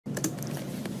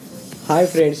Hi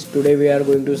friends, today we are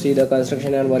going to see the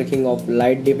construction and working of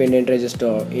light dependent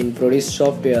resistor in Photoresistor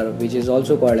software, which is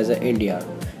also called as a LDR.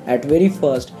 At very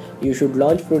first, you should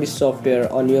launch Photoresistor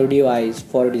software on your device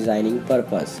for designing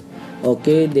purpose.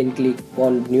 Okay, then click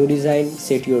on new design,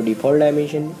 set your default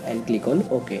dimension and click on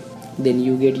OK. Then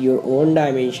you get your own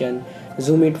dimension,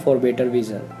 zoom it for better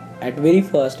vision. At very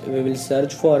first, we will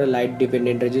search for a light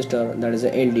dependent resistor, that is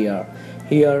a LDR.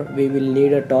 Here we will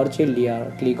need a torch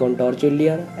LDR. Click on torch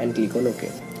LDR and click on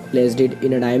OK. Placed it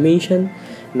in a dimension.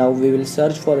 Now we will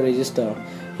search for a resistor.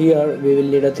 Here we will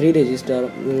need a 3 resistor,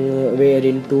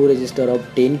 wherein 2 resistor of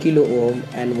 10 kilo ohm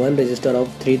and 1 resistor of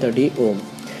 330 ohm.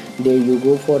 There you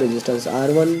go for resistance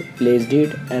R1, placed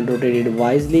it and rotated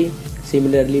wisely.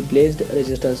 Similarly placed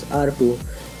resistance R2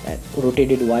 and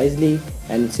rotated wisely,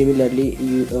 and similarly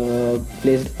you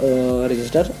placed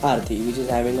resistor R3, which is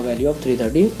having a value of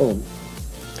 330 ohm.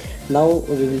 Now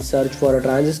we will search for a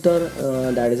transistor,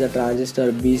 that is a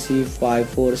transistor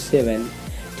BC547.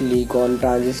 Click on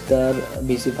transistor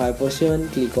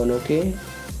BC547, click on OK.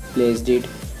 Placed it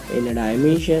in a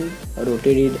dimension,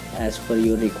 rotate it as per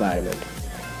your requirement.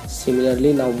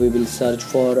 Similarly, now we will search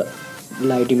for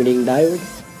light emitting diode,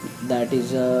 that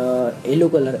is a yellow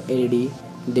color LED.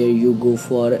 There you go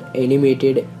for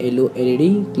animated yellow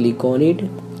LED. Click on it,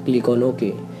 click on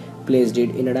OK. Placed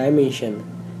it in a dimension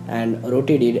and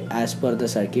rotated as per the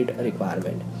circuit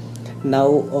requirement. Now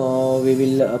we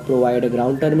will provide a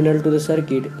ground terminal to the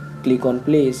circuit. Click on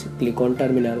place, click on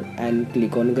terminal and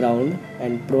click on ground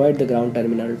and provide the ground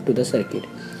terminal to the circuit.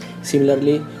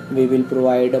 Similarly, we will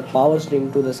provide a power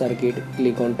string to the circuit.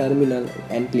 Click on terminal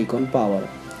and click on power,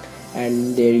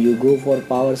 and there you go for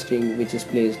power string, which is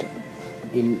placed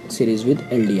in series with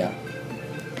LDR.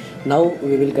 Now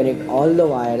we will connect all the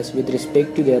wires with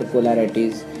respect to their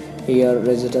polarities. Here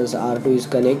resistance R2 is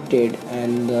connected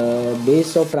and the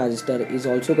base of transistor is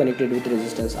also connected with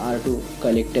resistance R2.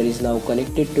 Collector is now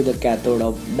connected to the cathode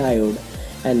of diode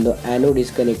and the anode is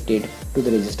connected to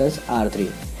the resistance R3.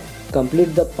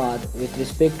 Complete the path with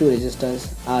respect to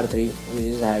resistance R3, which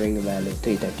is having a value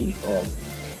 330 ohm.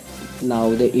 Now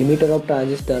the emitter of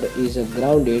transistor is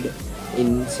grounded.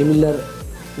 In similar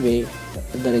way,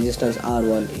 the resistance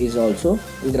R1 is also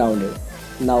grounded.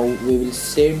 Now we will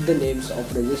set the names of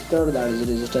resistor, that is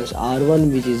resistance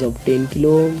R1, which is of 10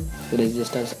 kilo ohm,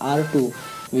 resistance R2,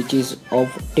 which is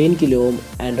of 10 kilo ohm,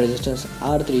 and resistance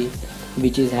R3,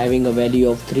 which is having a value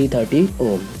of 330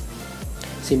 ohm.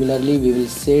 Similarly, we will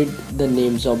set the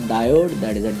names of diode,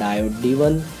 that is a diode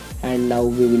D1, and now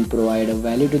we will provide a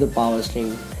value to the power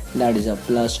string, that is a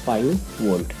plus 5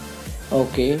 volt.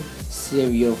 Okay,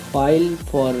 save your file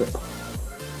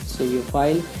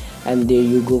and there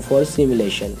you go for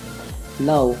simulation.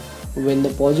 Now when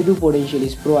the positive potential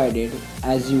is provided,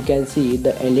 as you can see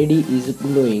the LED is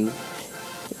glowing,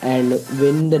 and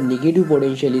when the negative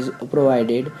potential is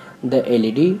provided, the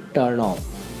LED turn off.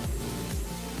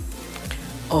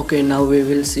 Okay, now we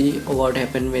will see what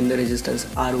happened when the resistance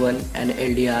R1 and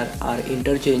LDR are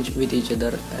interchanged with each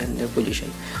other and their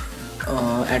position.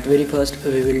 At very first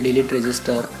we will delete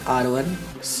resistor R1,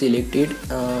 select it,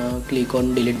 click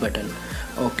on delete button.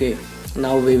 Okay,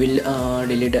 now we will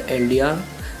delete the LDR,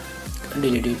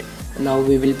 delete it. Now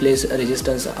we will place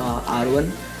resistance R1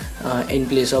 in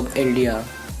place of LDR.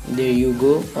 There you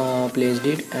go, placed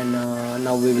it, and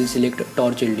now we will select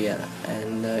torch LDR,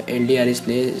 and LDR is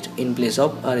placed in place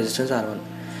of resistance R1.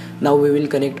 Now we will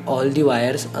connect all the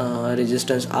wires.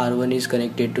 Resistance R1 is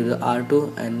connected to the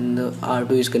R2 and the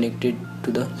R2 is connected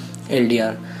to the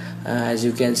LDR. As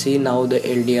you can see, now the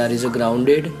LDR is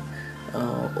grounded.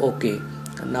 Okay,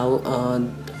 now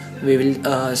we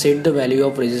will set the value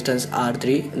of resistance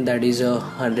R3, that is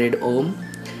 100 ohm.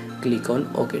 Click on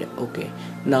OK.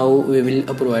 Now we will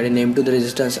provide a name to the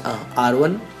resistance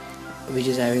R1, which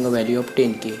is having a value of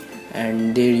 10k,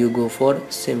 and there you go for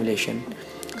simulation.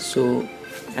 So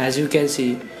as you can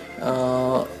see,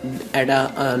 at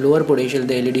a lower potential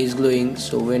the LED is glowing,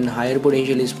 so when higher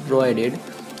potential is provided,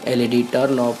 LED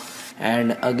turn off,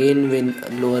 and again when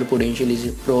lower potential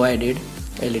is provided,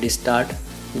 LED start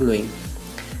glowing.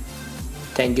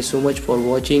 Thank you so much for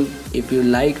watching. If you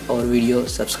like our video,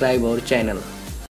 subscribe our channel.